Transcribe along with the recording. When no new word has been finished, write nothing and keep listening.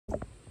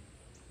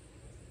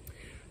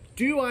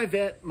Do I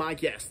vet my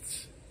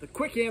guests? The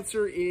quick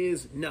answer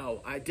is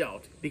no, I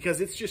don't,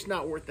 because it's just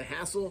not worth the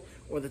hassle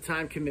or the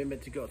time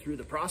commitment to go through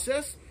the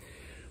process.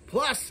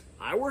 Plus,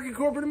 I work in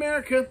corporate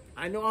America.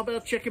 I know all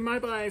about checking my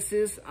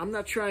biases. I'm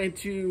not trying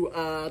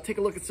to take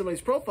a look at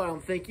somebody's profile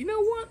and think, you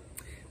know what?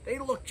 They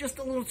look just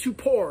a little too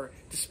poor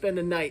to spend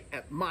a night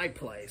at my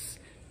place.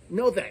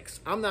 No thanks.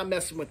 I'm not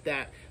messing with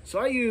that. So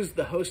I use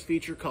the host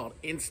feature called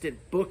Instant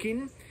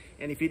Booking.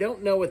 And if you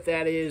don't know what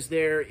that is,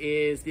 there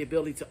is the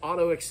ability to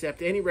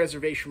auto-accept any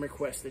reservation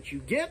request that you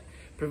get,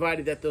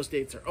 provided that those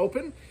dates are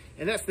open.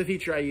 And that's the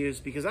feature I use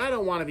because I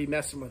don't want to be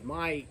messing with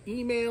my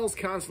emails,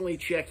 constantly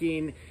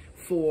checking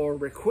for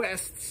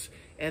requests,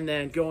 and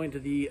then going to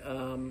the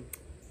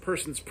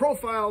person's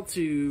profile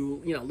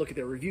to, look at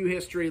their review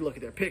history, look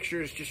at their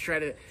pictures, just try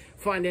to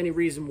find any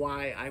reason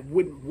why I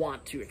wouldn't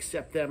want to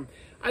accept them.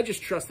 I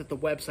just trust that the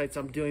websites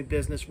I'm doing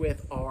business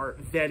with are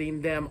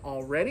vetting them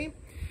already.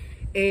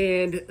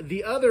 And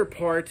the other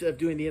part of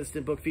doing the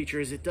Instant Book feature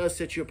is it does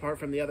set you apart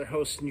from the other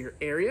hosts in your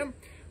area.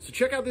 So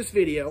check out this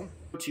video.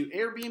 Go to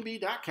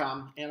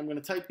Airbnb.com and I'm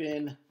going to type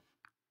in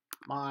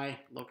my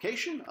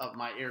location of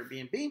my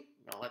Airbnb.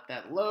 I'm going to let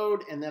that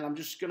load, and then I'm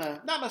just going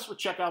to not mess with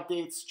checkout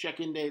dates,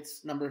 check-in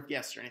dates, number of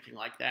guests, or anything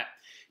like that.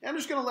 And I'm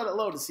just going to let it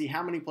load to see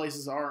how many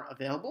places are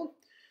available.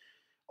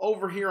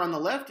 Over here on the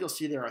left, you'll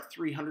see there are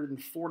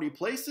 340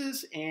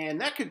 places, and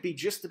that could be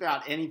just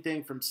about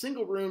anything from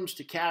single rooms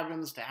to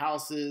cabins to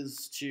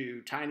houses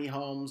to tiny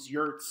homes,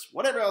 yurts,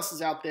 whatever else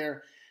is out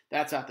there,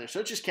 that's out there. So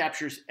it just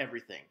captures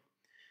everything.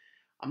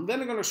 I'm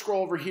then going to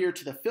scroll over here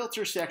to the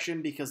filter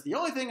section because the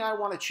only thing I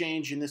want to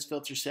change in this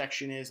filter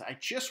section is I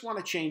just want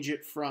to change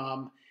it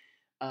from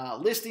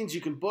listings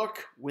you can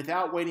book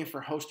without waiting for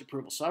host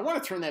approval. So I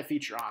want to turn that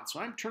feature on. So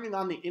I'm turning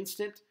on the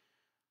instant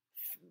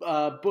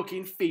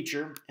booking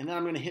feature, and then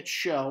I'm going to hit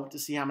show to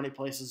see how many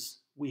places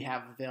we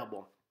have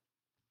available.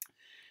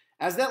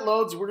 As that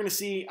loads, we're going to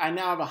see I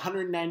now have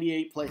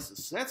 198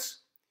 places. So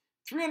that's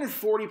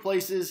 340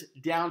 places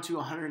down to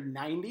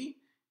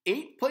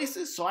 198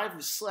 places. So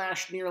I've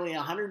slashed nearly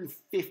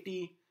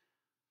 150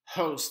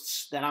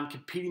 hosts that I'm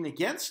competing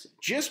against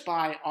just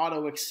by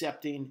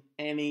auto-accepting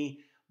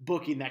any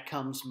booking that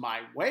comes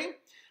my way.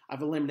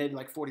 I've eliminated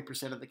like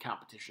 40% of the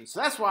competition.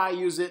 So that's why I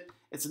use it.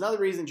 It's another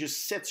reason,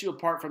 just sets you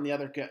apart from the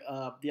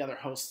other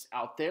hosts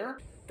out there.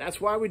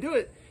 That's why we do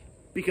it.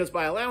 Because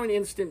by allowing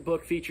instant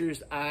book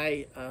features,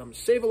 I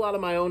save a lot of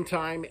my own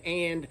time,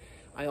 and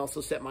I also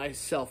set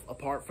myself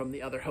apart from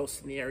the other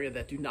hosts in the area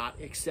that do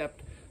not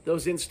accept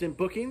those instant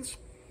bookings.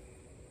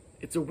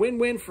 It's a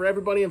win-win for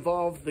everybody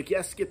involved. The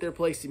guests get their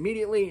place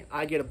immediately.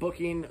 I get a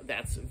booking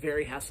that's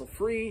very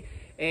hassle-free.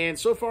 And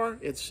so far,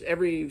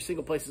 every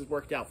single place has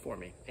worked out for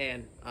me.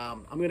 And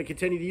I'm going to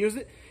continue to use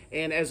it.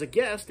 And as a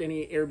guest,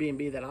 any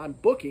Airbnb that I'm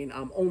booking,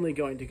 I'm only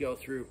going to go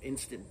through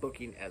instant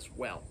booking as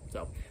well.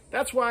 So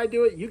that's why I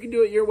do it. You can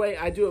do it your way.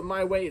 I do it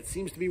my way. It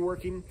seems to be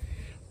working.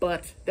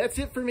 But that's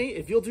it for me.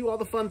 If you'll do all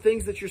the fun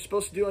things that you're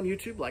supposed to do on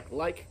YouTube,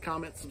 like,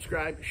 comment,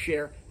 subscribe,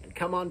 share, and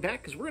come on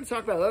back, because we're going to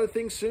talk about other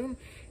things soon.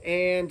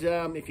 And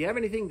if you have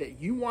anything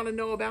that you want to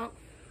know about,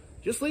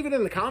 just leave it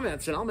in the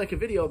comments, and I'll make a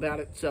video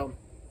about it. So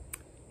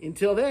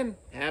until then,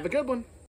 have a good one.